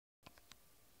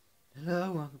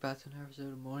Hello, welcome back to another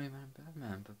episode of Morning Man and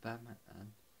Batman, but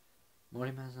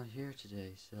Morning Man's not here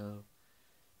today, so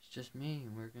it's just me,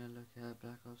 and we're gonna look at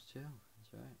Black Ops 2,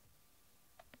 that's right.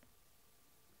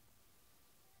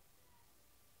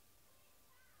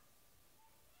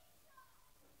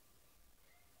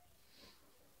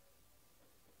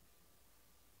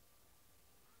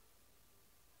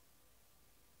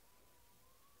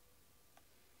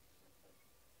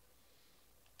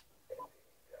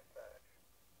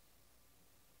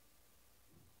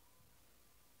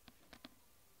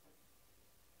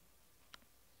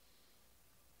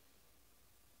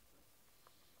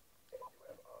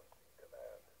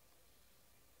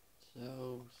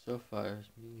 So far it's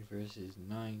me versus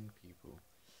 9 people.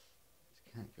 This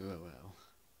can't go well.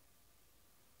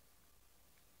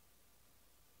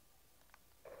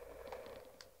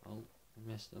 Oh,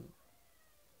 I missed them.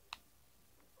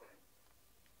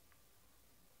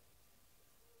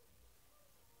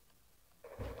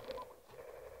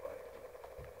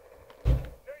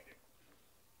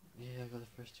 Yeah, I got the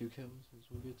first 2 kills, it's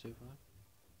all good so far.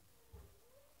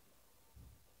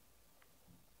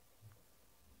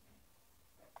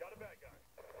 Got a bad guy.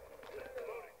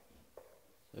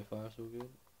 So far it's all good.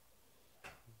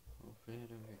 Hopefully I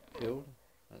don't get killed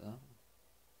like that.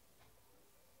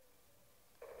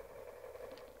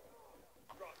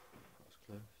 That was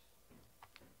close.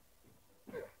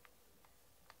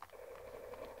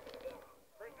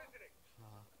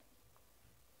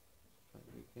 Quite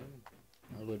a good game.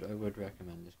 I would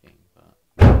recommend this game, but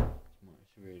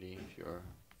it's really if you're a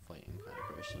fighting kind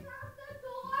of person.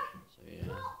 So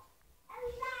yeah,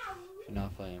 if you're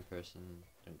not a fighting person,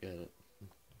 don't get it.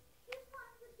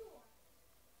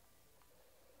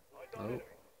 Got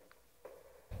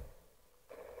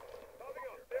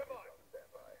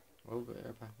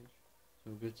air package.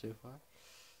 So good so far.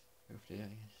 Hopefully I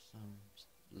guess some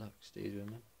luck stays with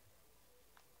me.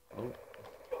 Oh.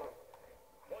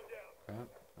 Crap,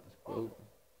 that's cool.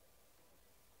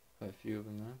 Quite a few of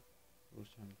them there. All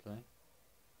starting to play.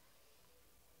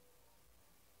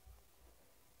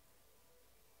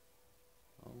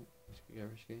 Oh, this could get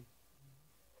risky.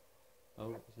 Oh,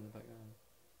 he's in the background.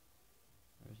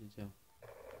 Where is he still?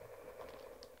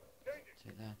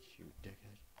 Take that, you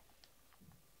dickhead.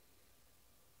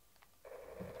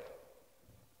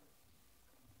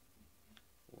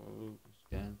 Whoa, it's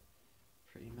getting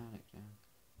pretty manic now.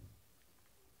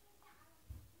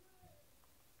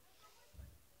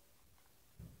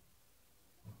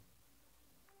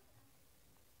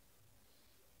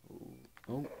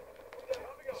 Oh,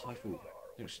 Cypher,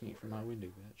 don't sneak from my window,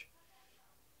 bitch.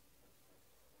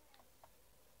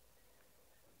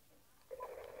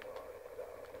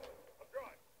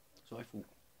 Cypher.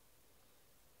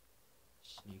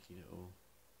 Sneaky little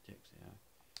dicks they are.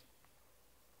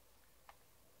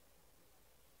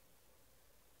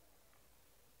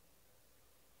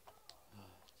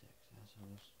 Dicks,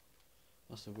 assholes.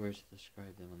 What's the word to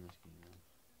describe them on this game though?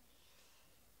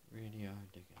 Really are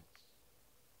dickheads.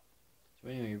 So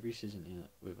anyway, Reese isn't in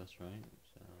it with us, right?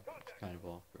 So it's kind of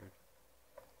awkward.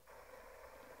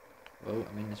 Oh,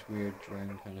 I'm in this weird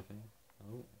drone kind of thing.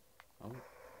 Oh.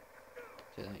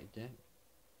 Take that, you dick.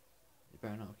 You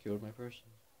better not have killed my person.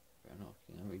 Better not have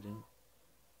killed. No, he didn't.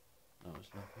 That was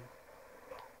lucky.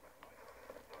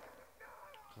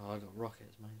 Oh, I got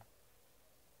rockets, man.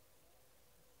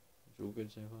 It's all good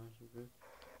so far, it's all good.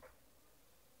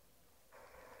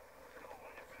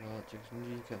 Oh, took some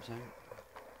kneecaps out.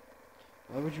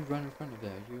 Why would you run in front of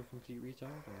there? Are you a complete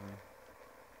retard, or...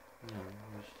 No,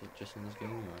 just in this game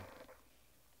you are.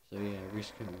 So yeah,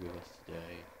 Reese couldn't be with us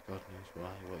today. God knows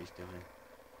why, what he's doing.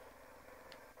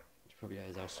 He's probably at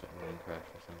his house sweating Minecraft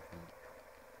or something.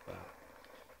 But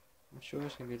I'm sure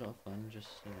it's going to be a lot of fun,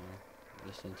 just, you know,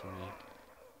 listening to me.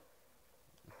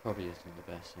 It probably isn't the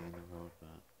best thing in the world,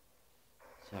 but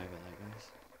sorry about that,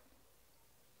 guys.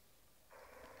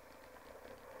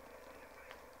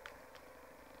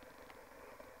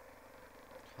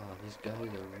 Oh, these guys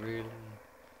are really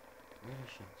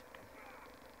shit.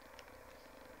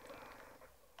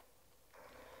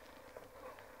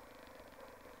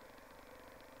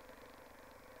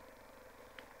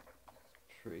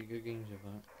 Pretty good game so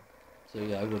far. So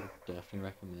yeah, I would definitely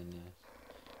recommend this.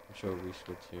 I'm sure Reese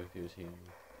would too if he was here.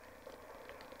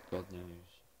 God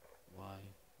knows why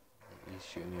he's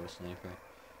shooting me with a sniper.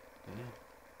 But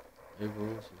yeah,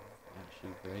 overall it's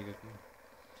actually a very good game.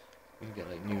 You can get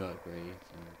like new upgrades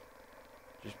and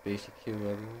just basic kill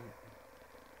everyone.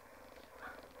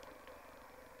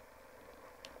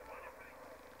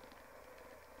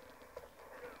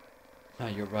 Now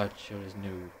your rod shield is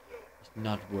new. It's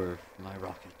not worth my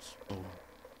rockets. Boom.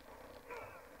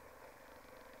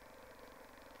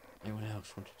 Anyone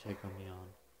else want to take on me on?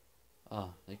 Ah,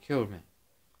 they killed me.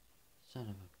 Son of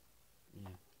a...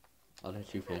 Yeah. I'll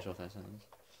let you finish off that sentence.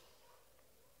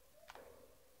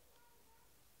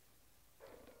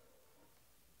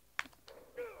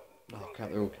 Oh crap,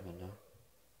 they're all coming now.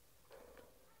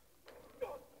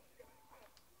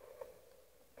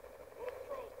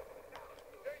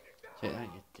 Take that,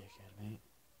 you dickhead, mate.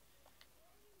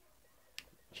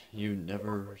 You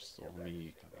never saw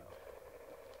me coming.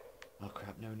 Oh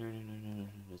crap, no, no, no, no, no, no, no,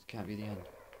 this can't be the end.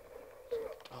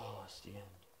 Oh, it's the end.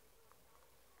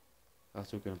 I'm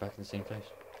still going back to the same place.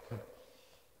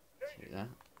 Take that.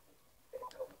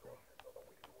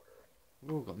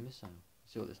 Oh, got a missile.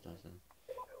 Let's see what this does then.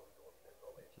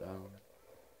 So,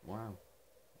 wow.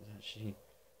 It's actually...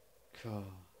 God,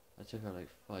 I took out like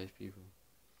 5 people.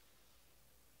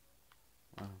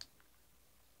 Wow.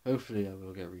 Hopefully I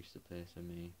will get reached the place for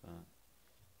me, but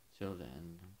till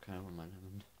then, I'm kind of on my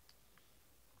lemon.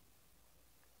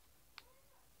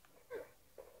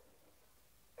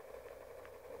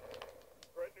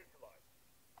 Threat neutralized.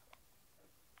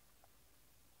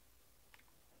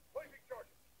 Placing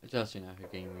charges. It does seem like a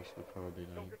game we should probably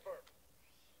No like. confirmed.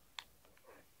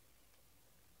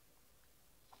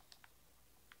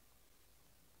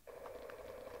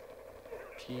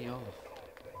 Pee off.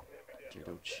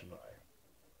 Ditto cheat.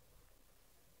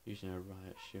 Using a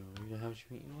riot shield. Who the hell do you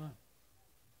think you are?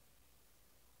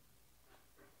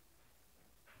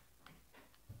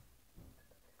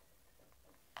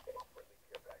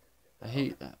 I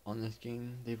hate that on this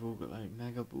game they've all got like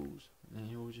mega balls and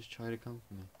they all just try to come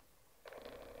for me.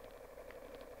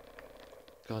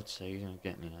 God's sake, he's gonna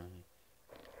get me now.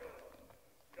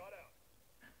 Got out.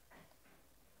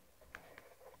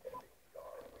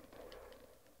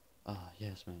 Ah,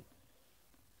 yes, mate.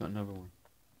 Got another one.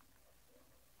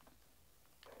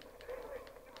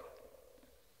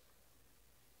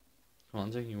 Come on,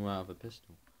 I'm taking you out of a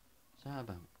pistol. What's that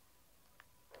about?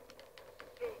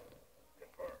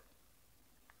 Confirmed.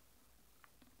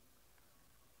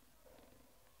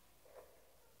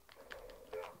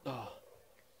 Oh,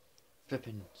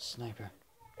 flippin' sniper.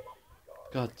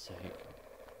 God's sake.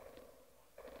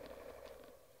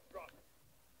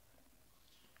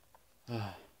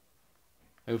 Ah,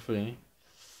 hopefully,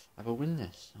 I will win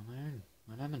this on my own,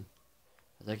 my lemon.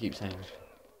 As I keep saying.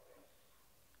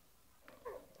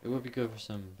 It would be good for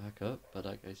some backup, but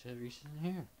like I said, Reese isn't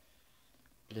here.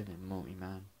 Living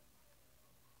multi-man.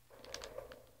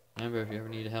 Remember, if you ever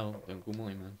need help, don't go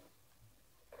multi-man.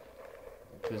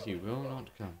 Because he will not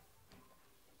come.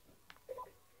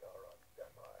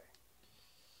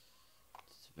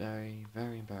 It's very,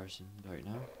 very embarrassing right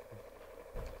now.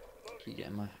 Keep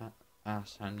getting my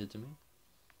ass handed to me.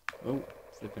 Oh,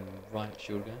 flipping riot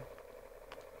shield again.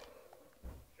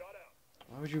 Shot out.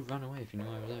 Why would you run away if you knew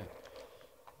I was there?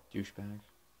 Douchebag.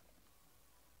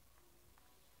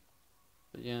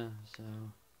 But yeah, so...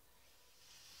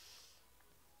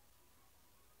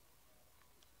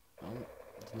 Oh,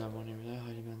 there's another one over there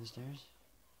hiding behind the stairs.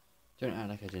 Don't act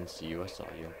like I didn't see you, I saw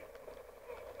you.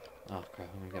 Oh crap,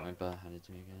 I'm gonna get my butt handed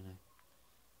to me again now.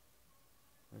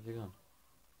 Where've they gone?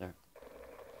 There.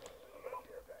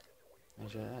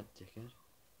 How'd you like that, dickhead?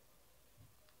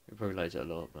 You probably liked it a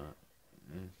lot, but...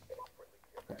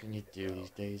 what can you do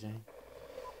these days, eh?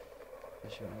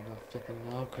 Especially when you got flipping...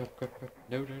 Oh crap, crap, crap.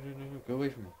 No, no, no, no, no. Go away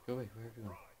from me. Go away, where have you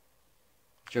gone? I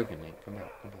was joking, mate. Come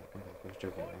back, come back, come back. I was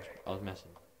joking, I was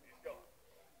messing.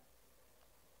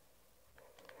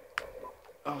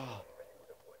 Oh!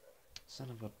 Son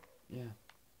of a... Yeah.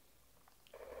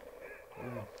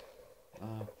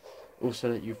 Oh. Also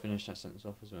let you finish that sentence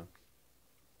off as well.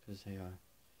 Because they are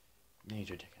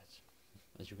major tickets,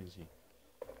 as you can see.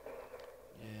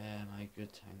 Yeah, my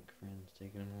good tank friends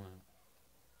taking them all out.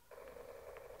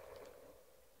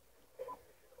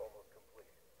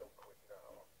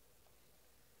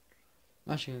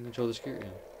 I'm actually going to control the security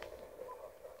gun.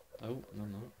 Oh, no,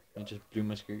 no. You just blew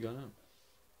my security gun out.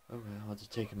 Okay, I'll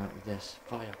just take him out with this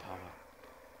firepower.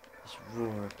 This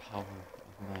roar power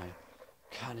of my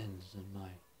cannons and my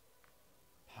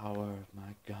power of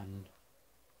my gun.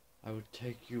 I will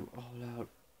take you all out.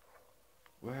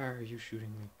 Where are you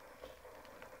shooting me?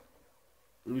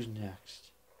 Who's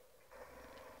next?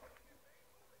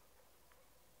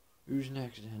 Who's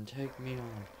next then? Take me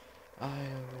on. I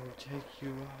will take you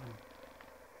on.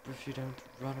 If you don't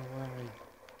run away.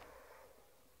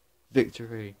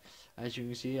 Victory. As you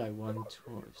can see, I won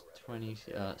 75-6.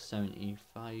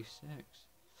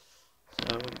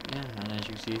 So, yeah, and as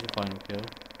you see, the final kill.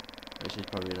 Which is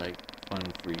probably like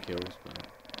final 3 kills, but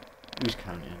who's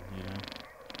counting, you know?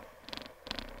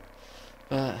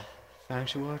 But,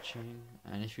 thanks for watching,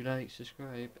 and if you like,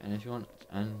 subscribe, and if you want,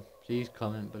 and Please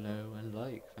comment below and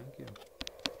like. Thank you.